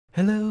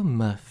Hello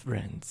my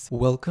friends,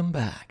 welcome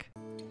back.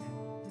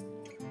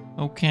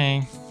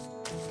 Okay.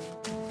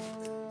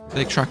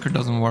 Deck tracker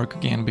doesn't work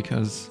again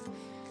because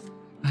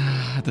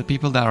the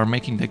people that are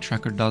making deck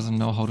tracker doesn't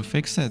know how to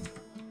fix it.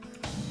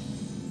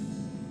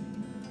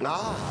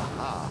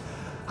 Ah,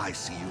 I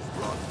see you've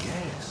brought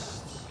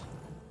guests.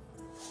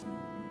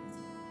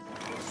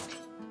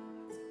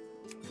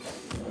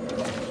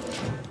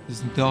 This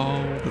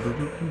dog.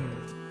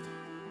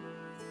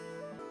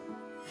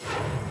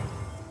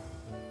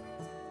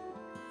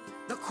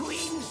 The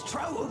Queen's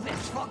trove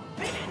is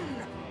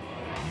forbidden.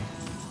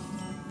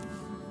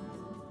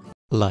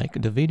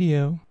 Like the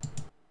video.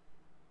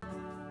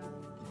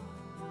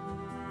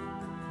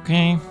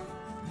 Okay.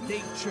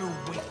 Nature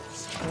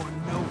waits for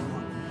no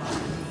one but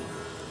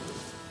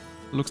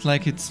me. Looks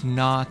like it's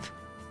not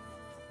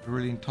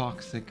really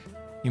toxic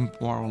Imp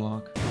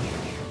Warlock.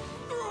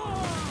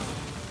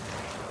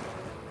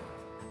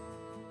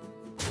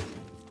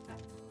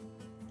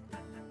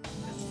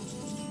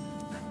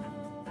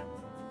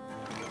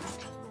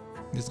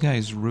 This guy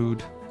is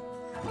rude.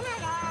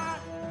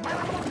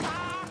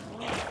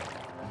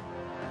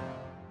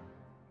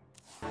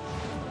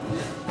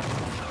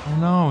 Oh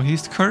no,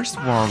 he's cursed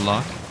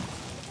Warlock.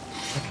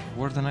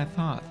 Worse than I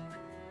thought.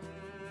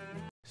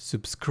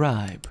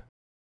 Subscribe.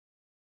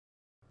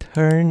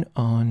 Turn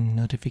on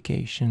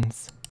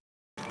notifications.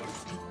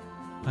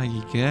 I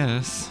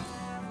guess.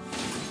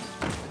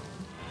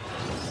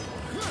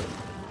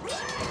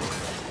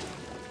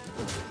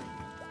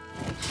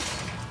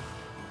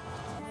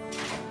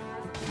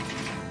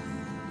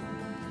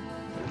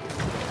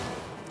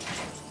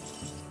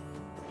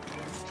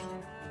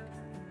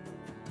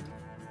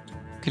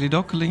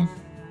 Killy-dockily.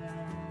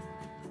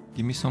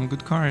 Give me some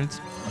good cards.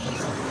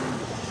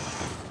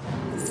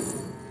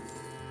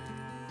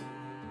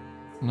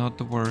 Not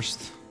the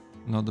worst,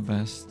 not the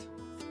best.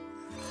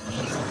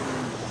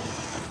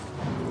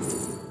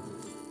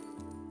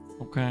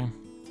 Okay.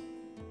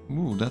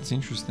 Ooh, that's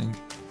interesting.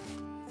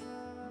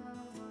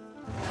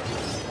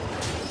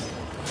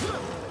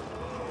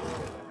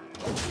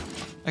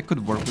 I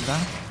could work with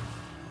that.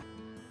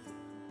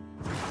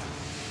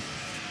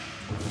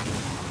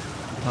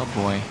 Oh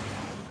boy.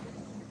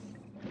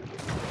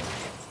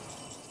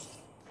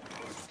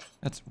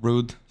 That's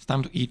rude. It's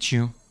time to eat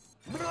you.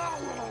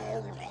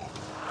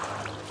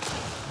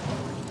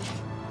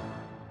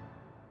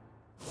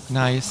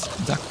 Nice.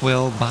 Duck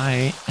will.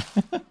 Bye.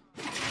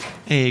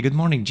 Hey, good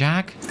morning,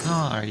 Jack.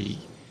 Hi.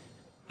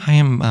 I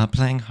am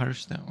playing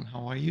Hearthstone.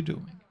 How are you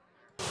doing?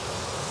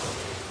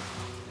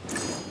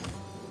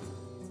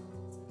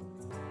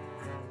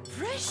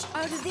 Fresh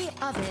out of the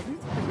oven.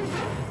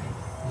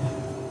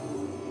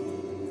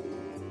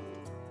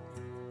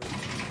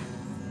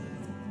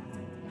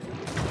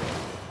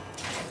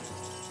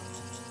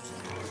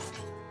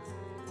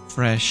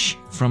 Fresh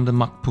from the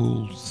Muck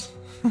Pools.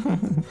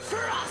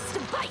 Frost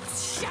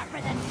bites sharper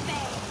than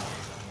fang.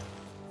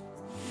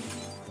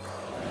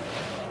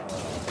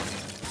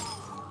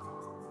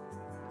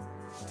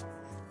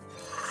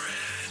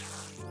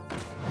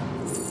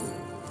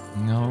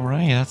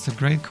 Alright, that's a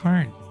great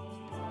card.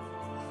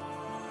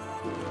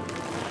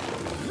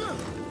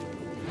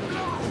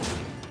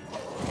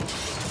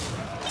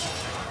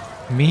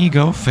 Me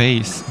go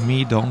face.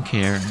 Me don't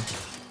care.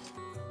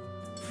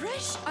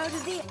 Fresh out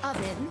of the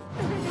oven.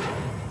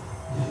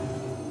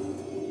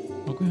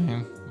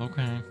 Okay,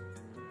 okay.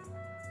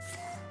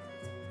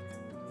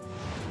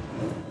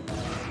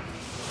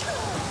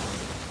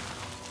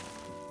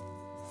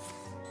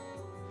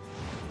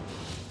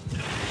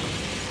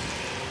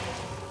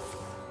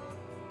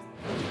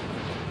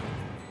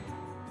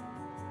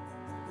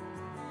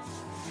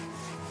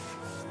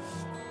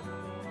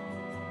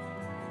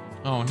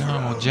 Oh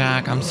no,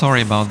 Jack, I'm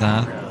sorry about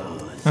that.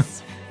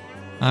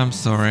 I'm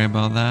sorry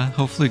about that.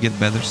 Hopefully you get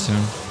better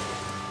soon.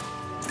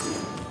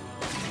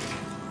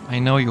 I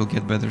know you'll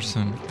get better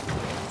soon.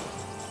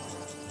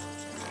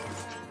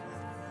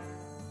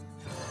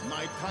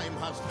 My time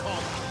has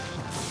come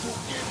to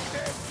give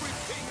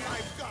everything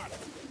I've got.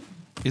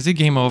 Is it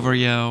game over,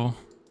 yo?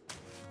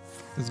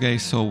 This guy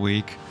is so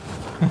weak.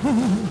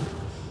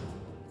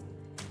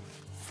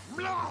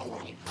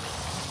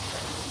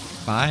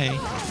 Bye.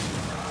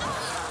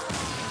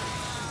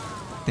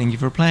 Thank you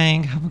for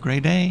playing. Have a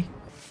great day.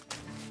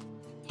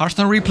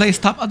 Hearthstone replay,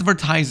 stop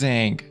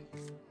advertising.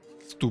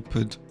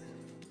 Stupid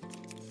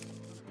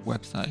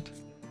website.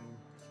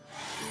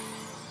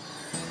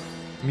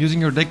 I'm using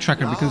your deck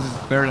tracker because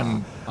it's better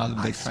than other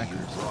deck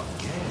trackers.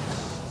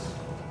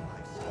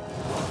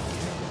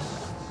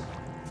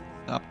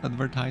 Stop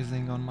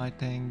advertising on my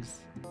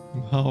things.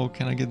 Oh,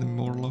 can I get the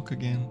Murloc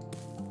again?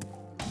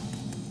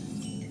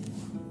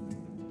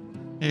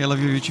 Hey, I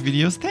love your YouTube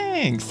videos.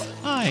 Thanks.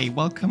 Hi,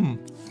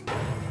 welcome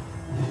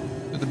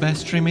to the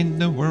best stream in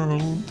the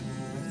world.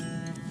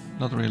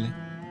 Not really.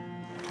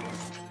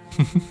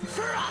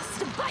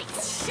 Frost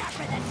bites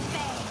sharper than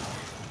fang.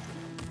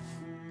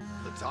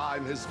 The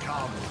time has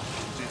come to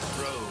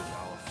dethrone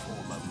our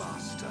former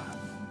master.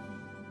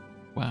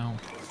 Wow.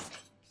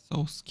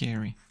 So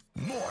scary.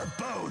 More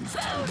bones.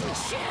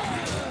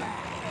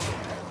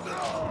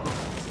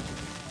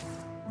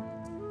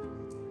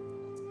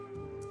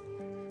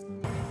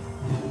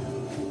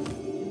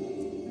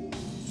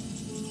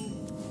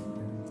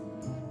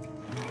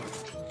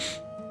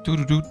 Do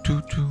do do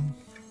do do.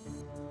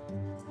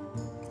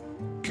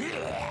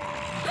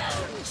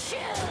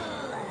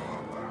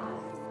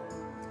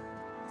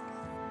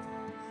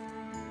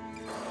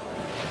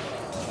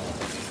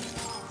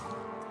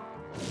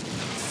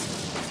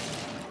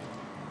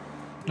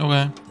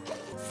 Okay.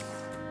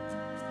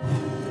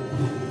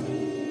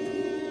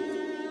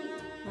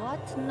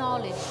 What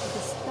knowledge do the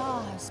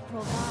stars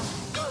provide?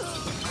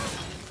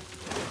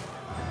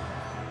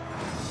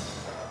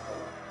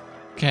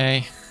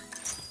 Okay.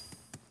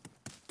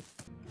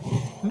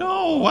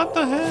 No, what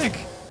the heck?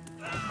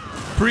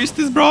 Priest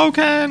is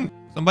broken!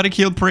 Somebody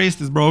kill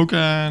Priest is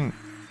broken!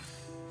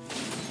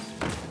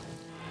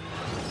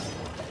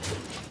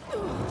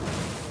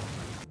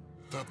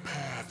 The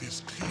path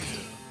is clear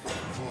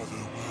for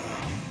the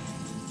world.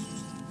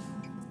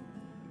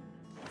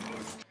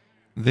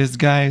 This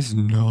guy is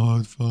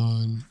not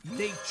fun.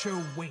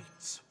 Nature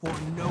waits for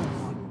no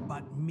one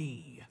but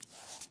me.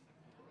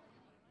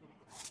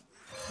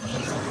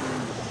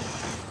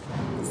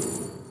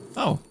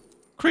 Oh.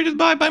 Created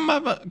by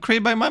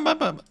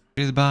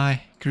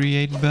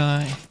created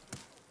by.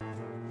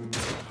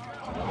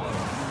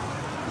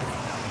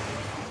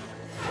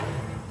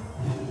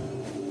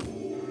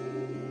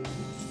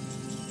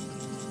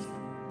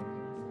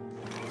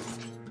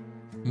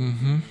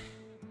 Mm-hmm.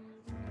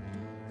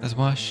 That's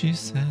what she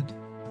said.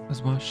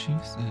 That's what she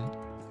said.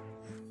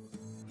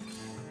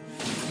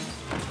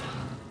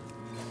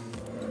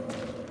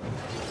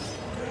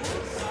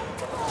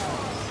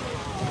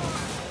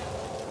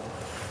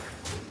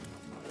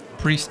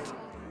 Priest,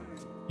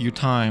 your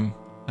time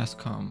has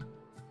come.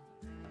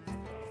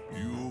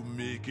 You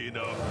making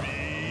a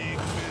big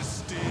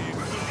mistake.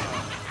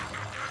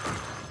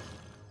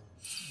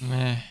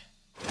 Meh.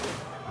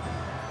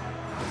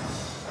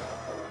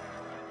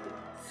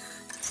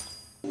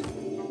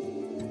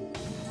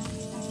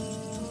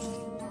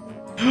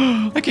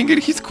 I can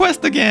get his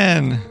quest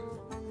again!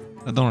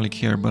 I don't really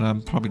care, but I'll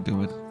probably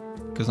do it.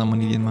 Because I'm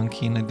an idiot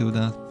monkey and I do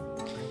that.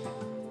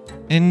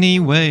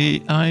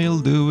 Anyway, I'll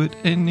do it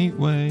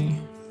anyway.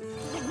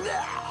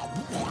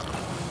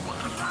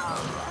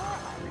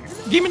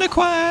 Give me the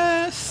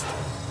quest!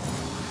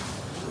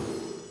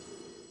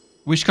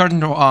 Which card in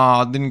the...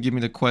 Aw, didn't give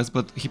me the quest,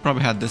 but he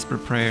probably had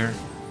Desperate Prayer.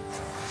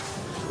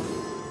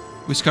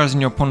 Which card's in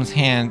your opponent's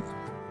hand?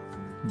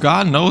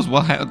 God knows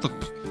what...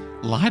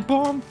 Light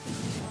Bomb?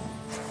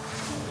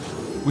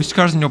 Which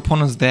card's in your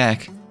opponent's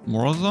deck?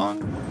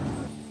 Morozon?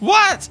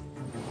 What?!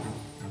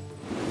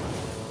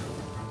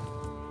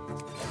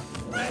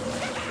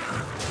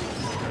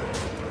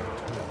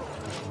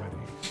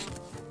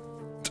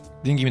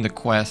 Didn't give me the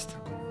quest.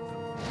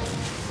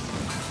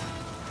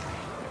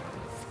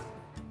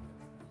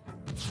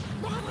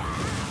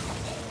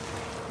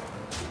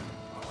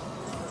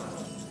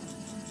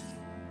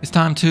 It's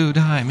time to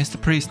die,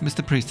 Mr. Priest,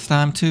 Mr. Priest. It's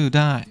time to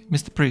die,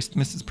 Mr. Priest,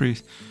 Mrs.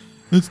 Priest.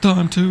 It's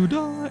time to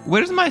die.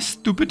 Where's my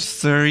stupid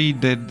Sir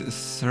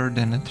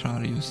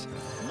Denetrarius?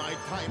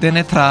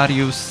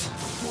 Denetrarius.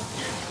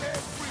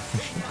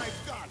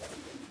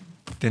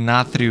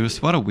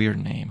 Denathrius. What a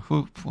weird name.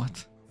 Who?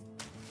 What?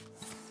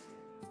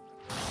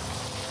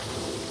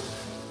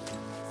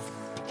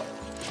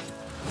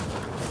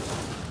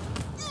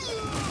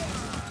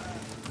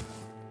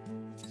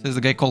 There's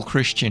a guy called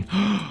Christian.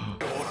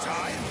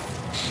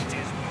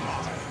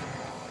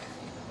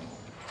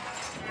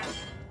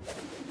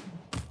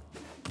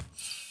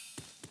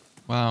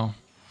 Wow.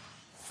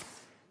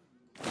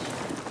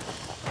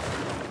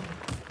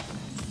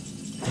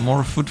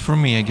 More food for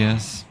me, I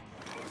guess.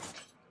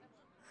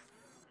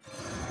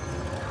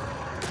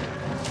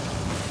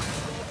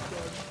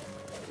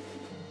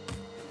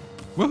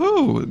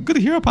 Woohoo! Good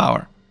hero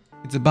power.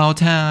 It's about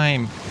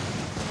time.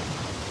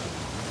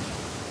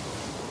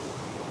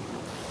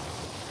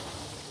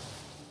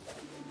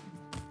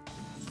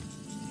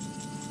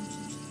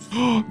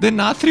 The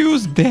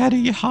Nathrius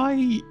Daddy,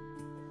 hi!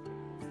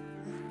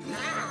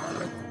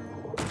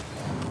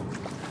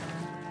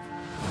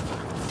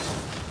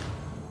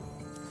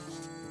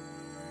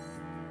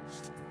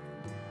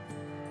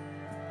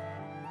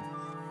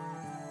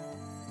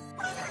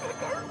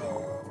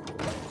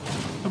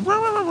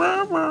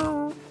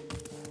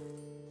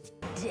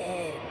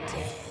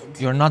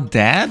 You're not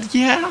dead?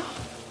 Yeah?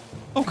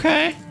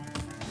 Okay.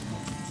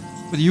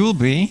 But you will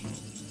be.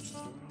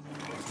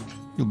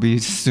 You'll be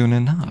soon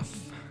enough.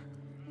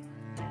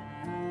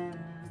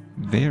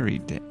 Very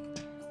dead.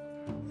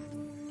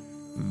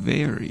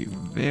 Very,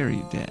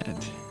 very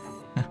dead.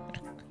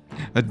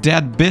 A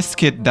dead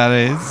biscuit, that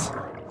is.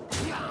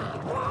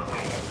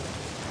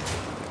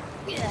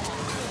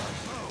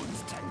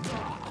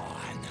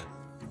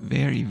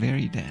 Very,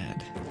 very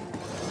dead.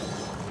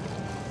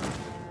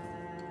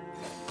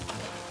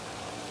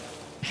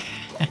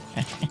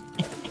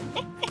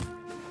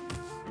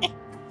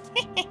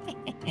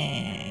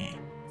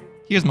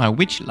 Here's my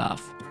witch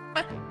laugh.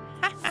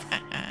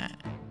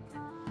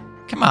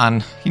 Come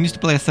on, he needs to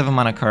play a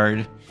 7-mana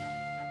card.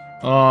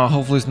 Oh,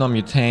 hopefully it's not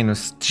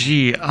Mutanus.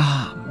 Gee,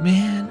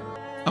 man.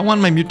 I want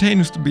my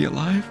Mutanus to be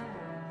alive.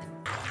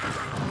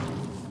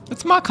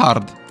 That's my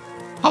card.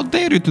 How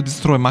dare you to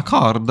destroy my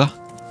card? I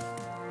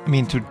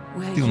mean to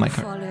steal my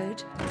card.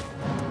 Followed.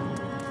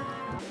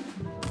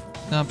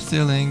 Stop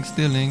stealing,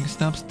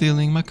 stop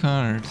stealing my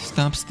card.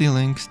 Stop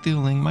stealing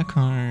my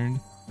card.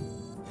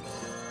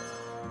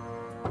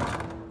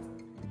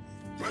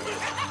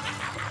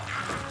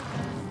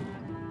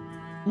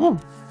 Woo.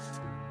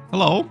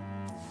 Hello.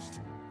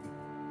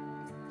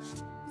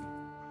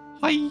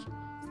 Hi.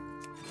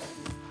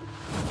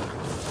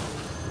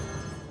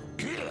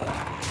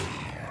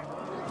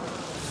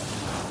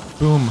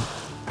 Boom.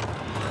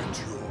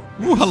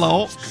 Ooh,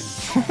 hello.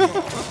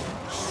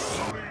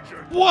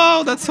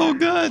 Wow, that's so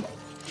good.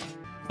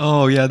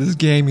 Oh yeah, this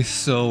game is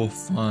so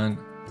fun.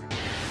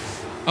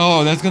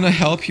 Oh, that's gonna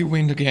help you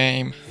win the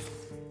game.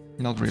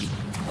 Not really.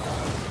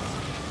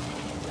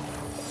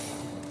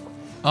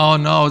 Oh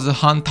no, it's a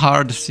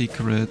Huntard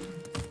secret.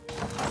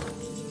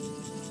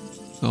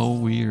 So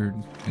weird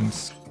and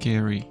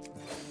scary.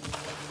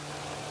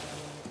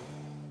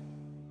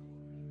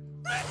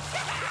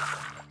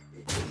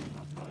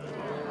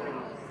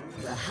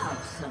 The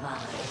house of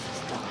ours is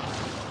gone,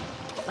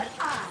 but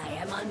I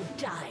am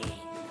undying.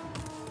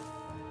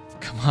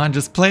 Come on,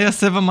 just play a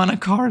 7-mana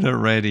card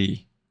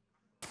already.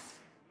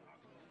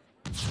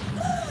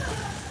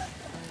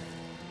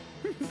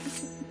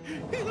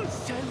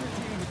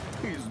 Insanity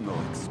is no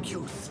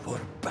excuse for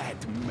bad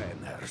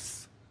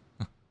manners.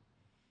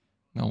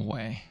 No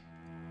way.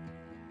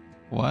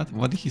 What?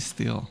 What did he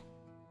steal?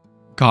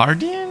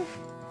 Guardian?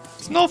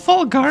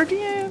 Snowfall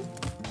Guardian?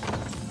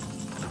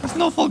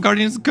 Snowfall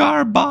Guardian is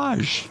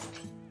garbage.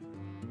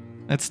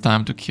 It's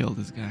time to kill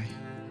this guy.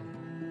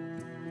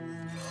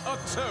 A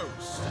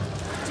toast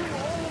to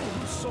all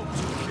who sought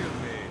to kill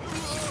me.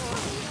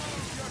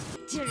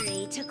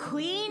 Victory to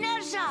Queen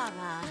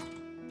Ajara.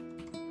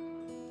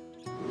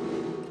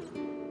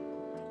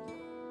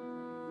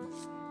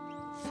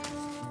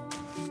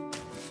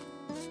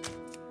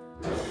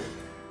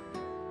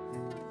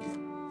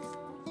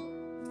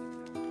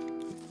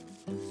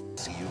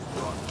 See, you've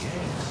brought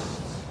guests.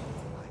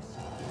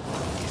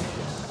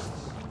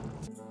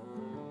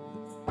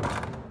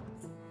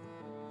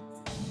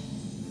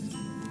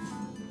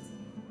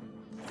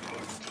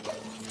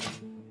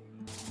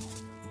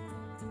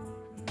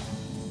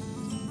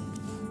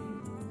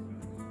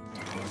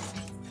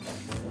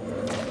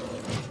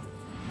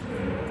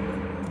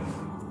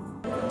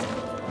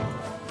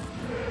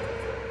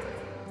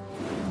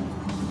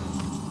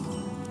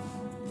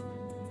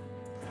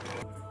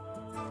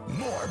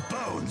 More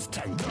bones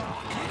to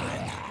gnaw.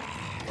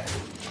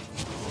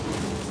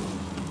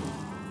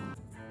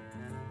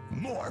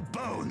 More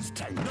bones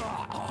to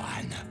gnaw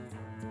on.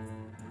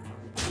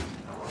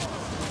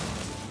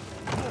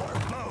 More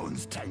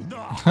bones to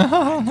gnaw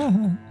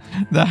on.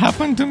 That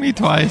happened to me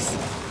twice.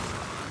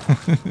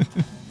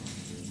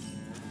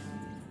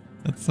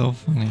 That's so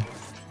funny.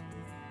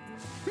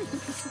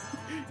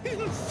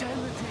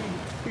 Insanity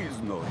is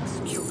no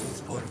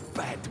excuse for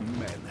bad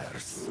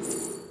manners.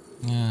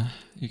 Yeah,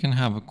 you can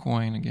have a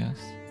coin, I guess.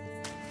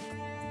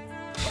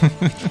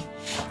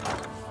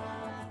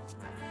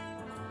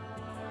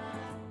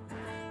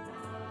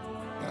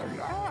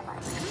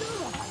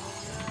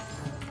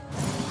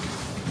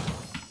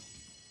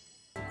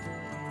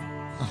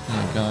 Oh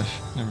my gosh,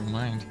 never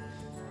mind.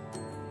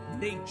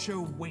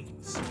 Nature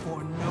waits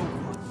for no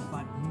one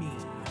but me.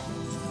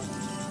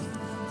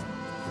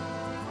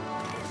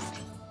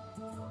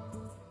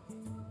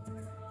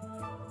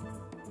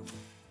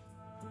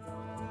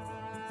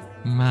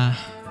 Ma.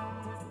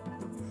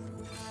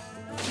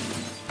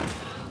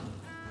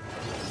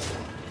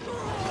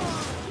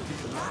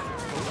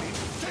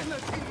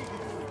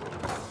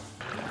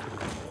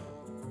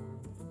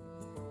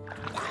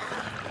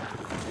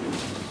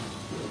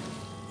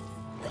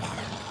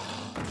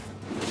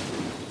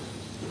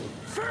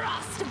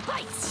 Frost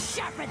bites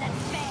sharper than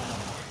fang.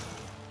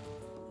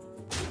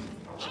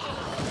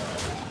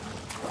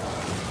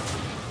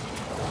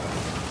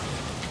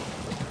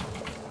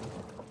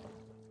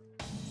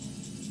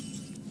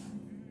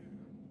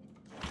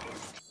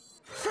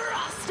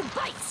 Frost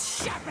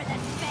bites sharper than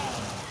fang.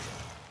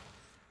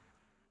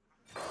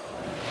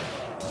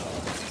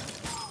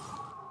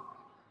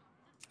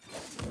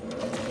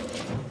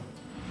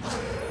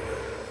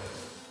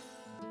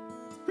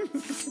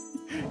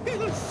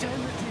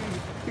 Insanity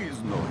is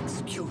no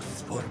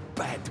excuse for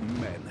bad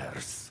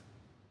manners.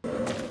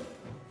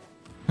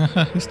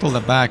 He stole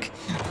that back.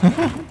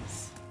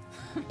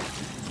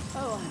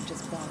 Oh, I'm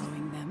just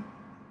borrowing them.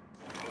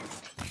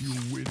 You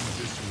win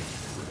this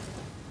one.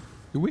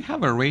 Do we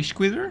have a rage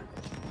quitter?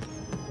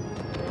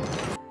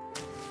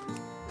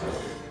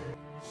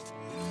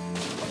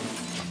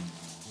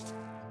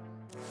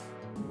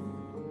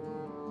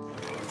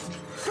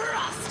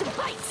 Frost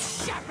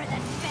bites sharper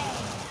than fang.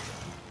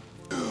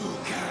 You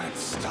can't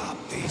stop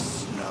this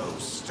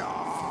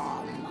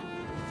snowstorm.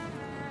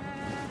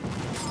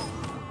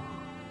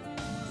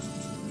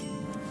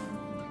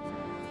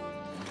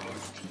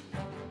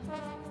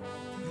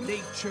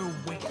 Nature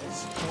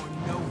waits for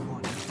no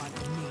one but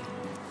me.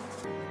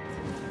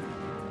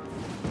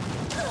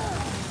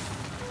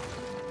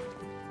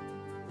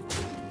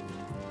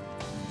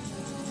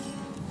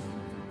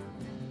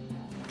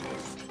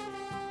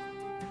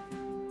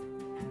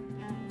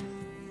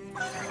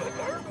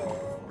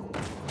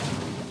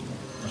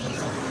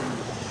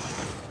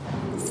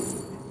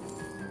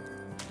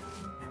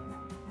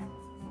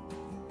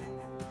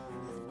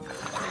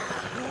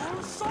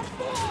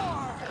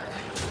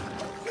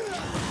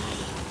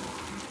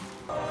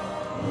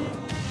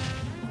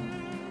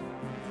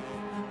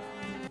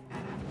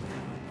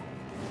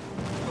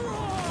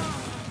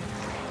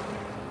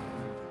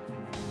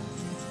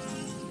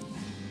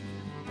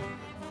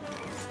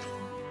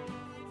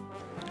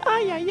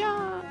 yeah,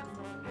 yeah.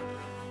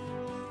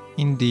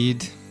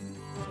 Indeed.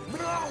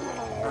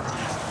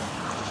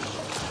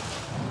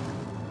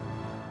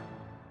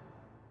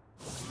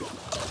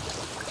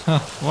 Huh,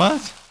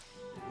 what?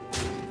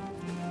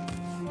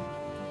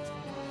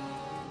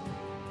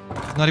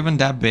 It's not even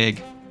that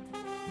big.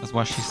 That's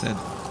what she said.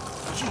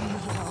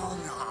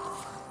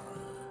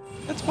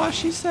 That's what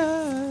she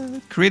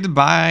said. Created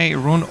by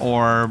Rune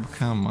Orb.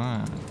 Come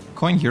on.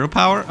 Coin hero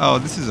power? Oh,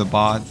 this is a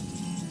bot.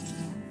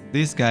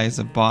 This guy is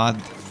a bot.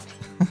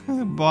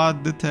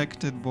 Bot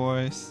detected,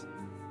 boys.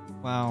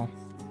 Wow.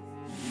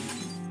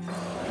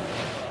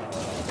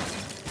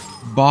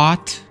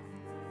 Bot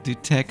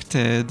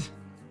detected.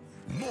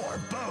 More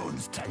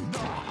bones to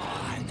gnaw.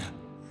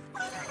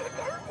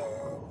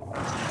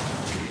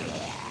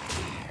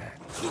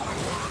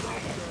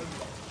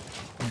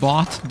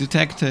 Bot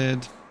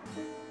detected.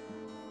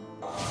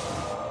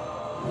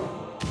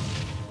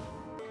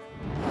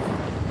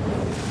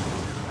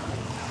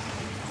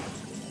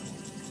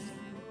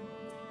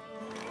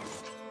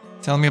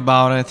 Tell me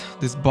about it.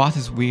 This bot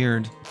is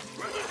weird.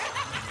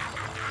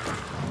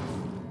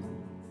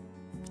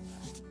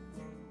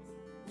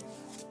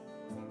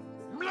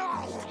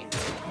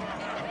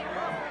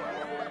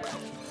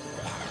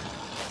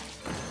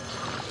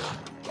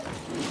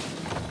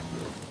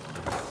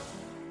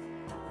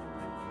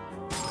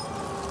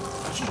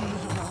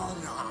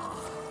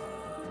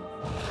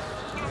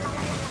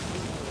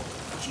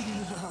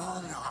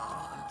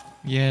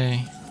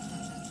 Yay.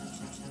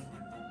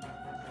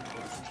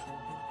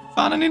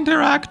 Fun and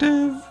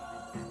interactive.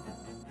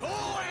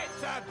 Oh, it's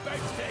about to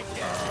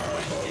get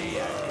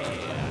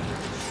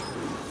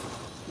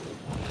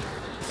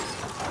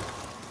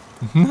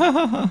windy.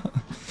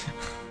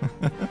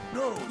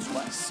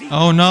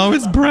 Oh no,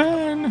 it's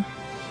Brann.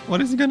 What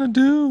is he gonna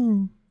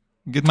do?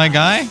 Get my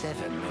guy?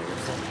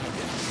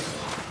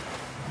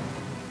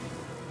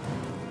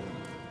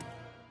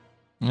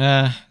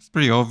 Yeah, it's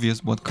pretty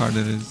obvious what card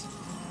it is.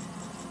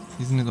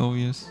 Isn't it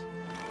obvious?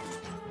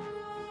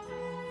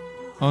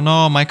 Oh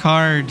no, my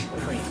card!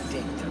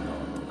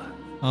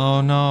 Oh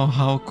no,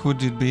 how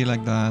could it be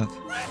like that?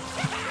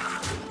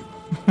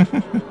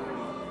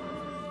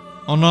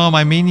 Oh no,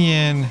 my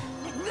minion!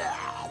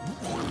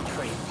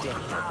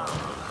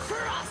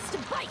 Frost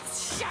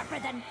bites sharper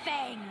than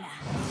fang.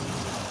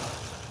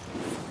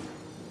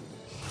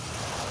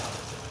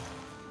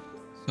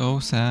 So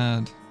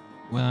sad.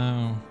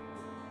 Wow.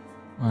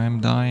 I am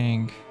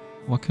dying.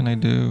 What can I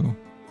do?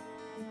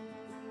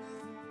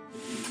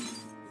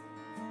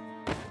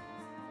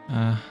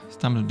 It's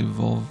time to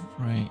devolve,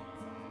 right?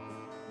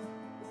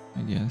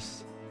 I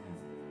guess.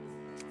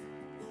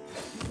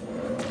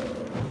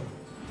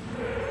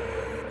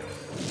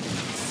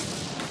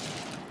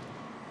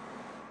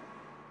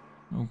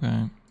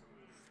 Okay.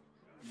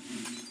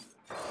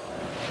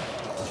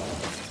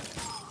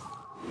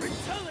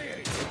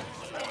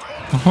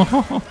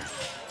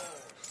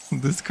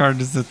 This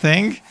card is a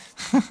thing?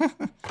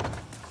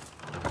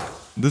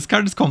 This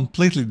card is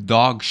completely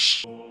dog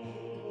sh.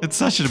 It's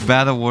such a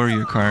battle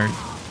warrior card.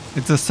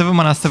 It's a 7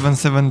 mana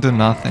 7/7 do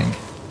nothing.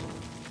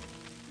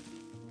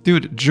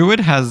 Dude, Druid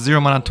has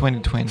 0 mana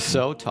 20/20.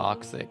 So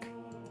toxic.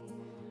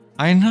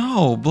 I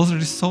know,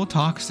 Blizzard is so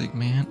toxic,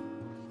 man.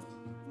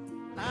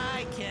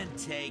 I can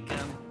take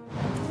them.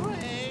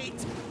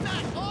 Wait,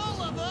 not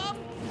all of them.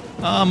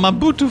 Ah, my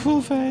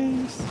beautiful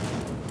face.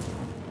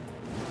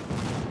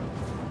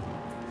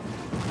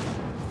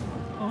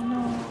 Oh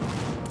no.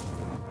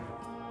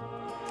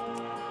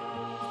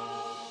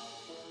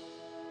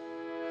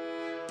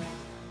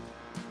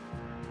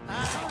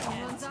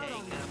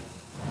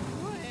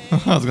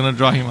 I was gonna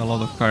draw him a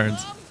lot of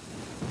cards.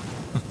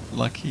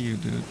 Lucky you,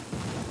 dude.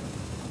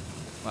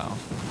 Wow.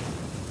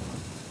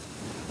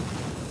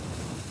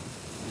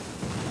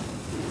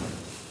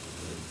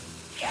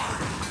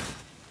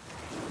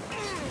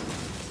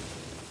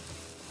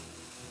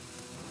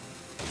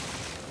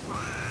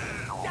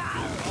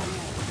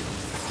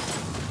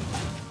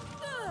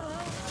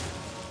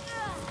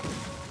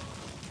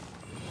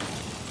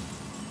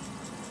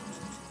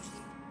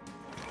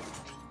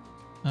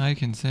 I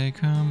can say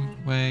come,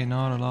 wait,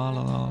 not at all,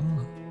 at all.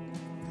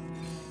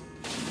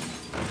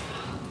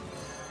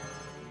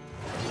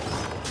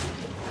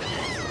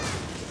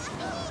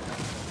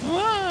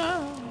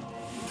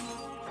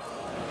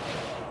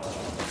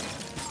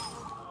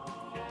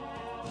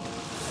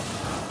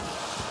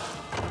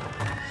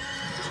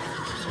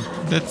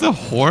 That's a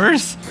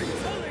horse?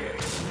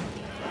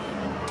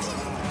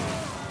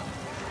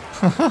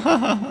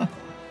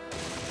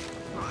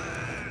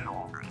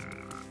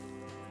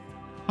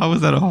 How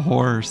is that a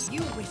horse?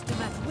 You wish to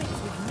match wits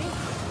with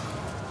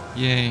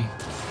me. Yay.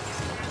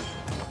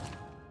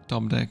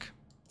 Top deck.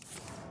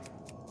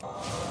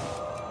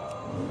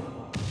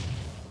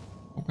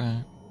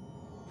 Okay.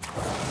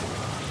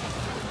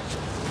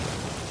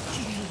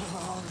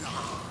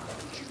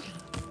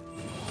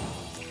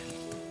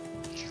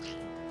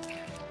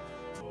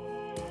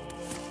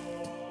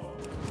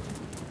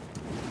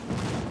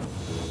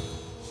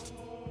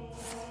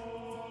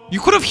 You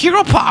could have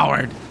hero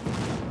powered.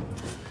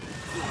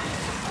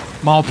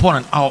 My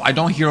opponent. Oh, I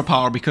don't hero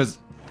power because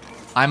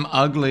I'm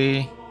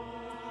ugly.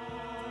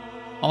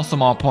 Also,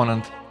 my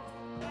opponent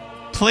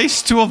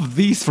placed 2 of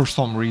these for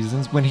some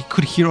reasons when he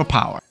could hero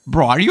power.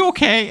 Bro, are you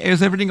okay?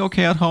 Is everything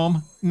okay at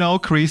home? No,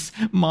 Chris.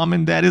 Mom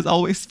and dad is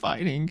always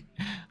fighting.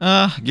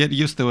 Get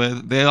used to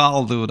it. They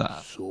all do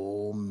that.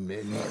 So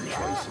many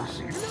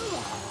choices.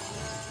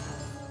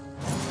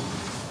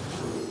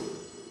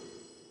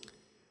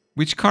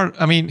 Which card?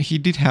 I mean, he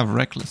did have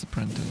Reckless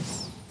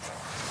Apprentice.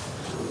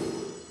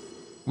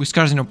 Which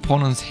card's in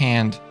opponent's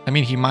hand? I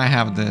mean, he might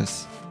have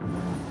this.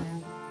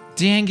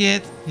 Dang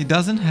it. He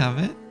doesn't have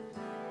it.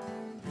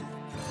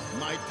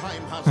 My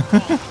time has come to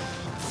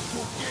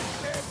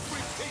give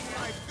everything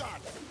I've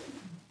got.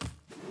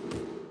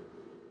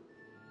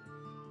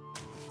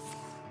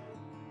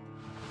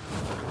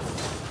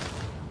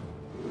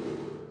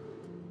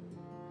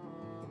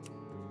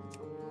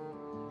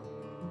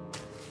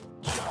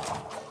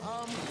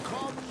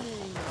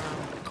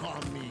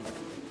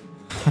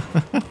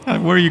 I'm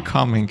coming. Where are you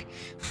coming?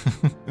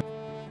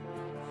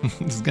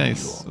 This guy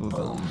is so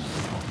dumb.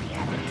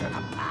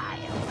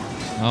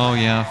 Oh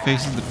yeah,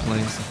 faces the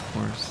place, of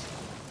course.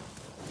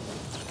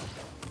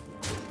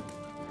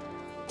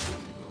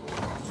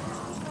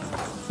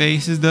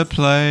 Faces the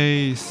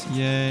place,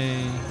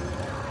 yay.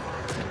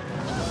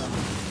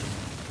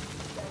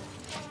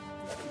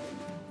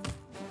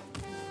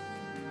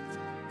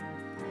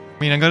 I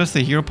mean, I gotta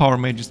say, Hero Power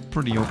Mage is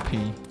pretty OP.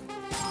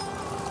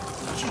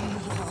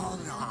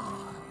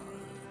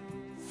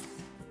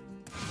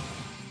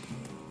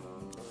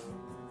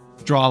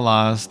 Draw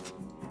last.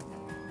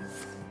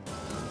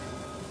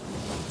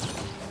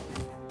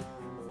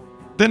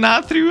 The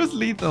Nathria was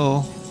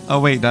lethal. Oh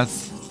wait,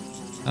 that's...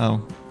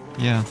 Oh,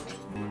 yeah.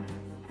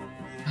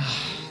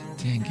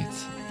 Dang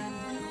it.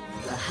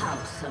 The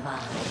house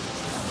survives,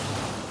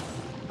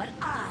 but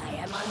I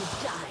am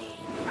undying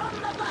from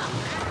the book.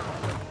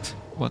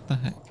 What the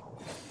heck?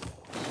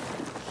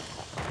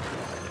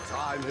 The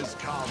time has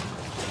come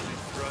to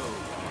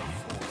dethrone our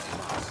fourth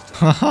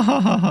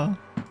master.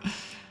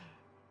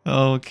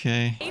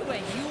 Okay.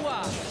 Where you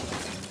are.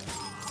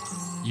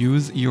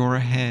 Use your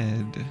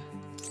head.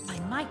 By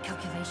my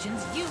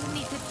calculations, you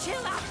need to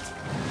chill out.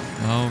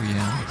 Oh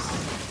yes.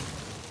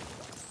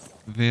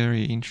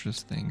 Very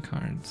interesting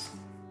cards.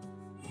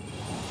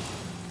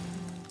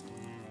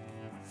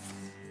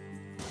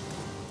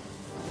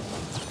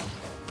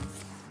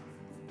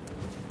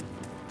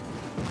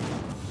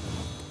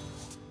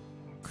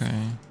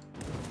 Okay.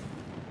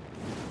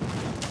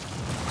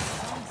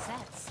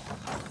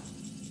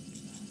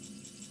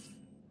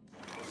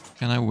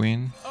 Can I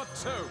win? A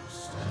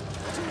toast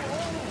to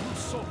all who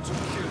sought to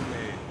kill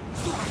me.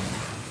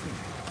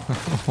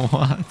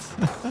 What?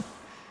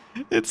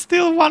 It's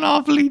still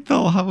 1-off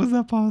lethal. How is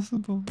that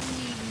possible?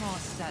 Need more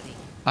study.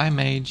 Hi,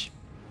 Mage.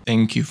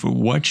 Thank you for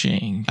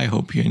watching. I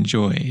hope you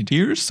enjoyed.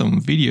 Here's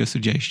some video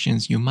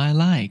suggestions you might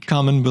like.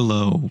 Comment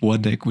below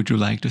what deck would you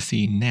like to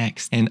see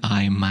next and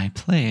I might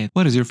play it.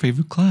 What is your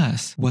favorite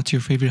class? What's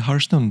your favorite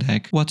Hearthstone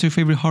deck? What's your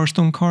favorite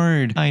Hearthstone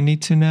card? I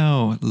need to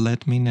know.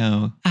 Let me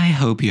know. I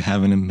hope you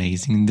have an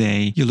amazing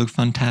day. You look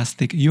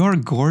fantastic. You are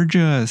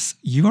gorgeous.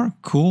 You are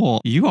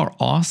cool. You are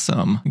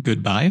awesome.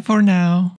 Goodbye for now.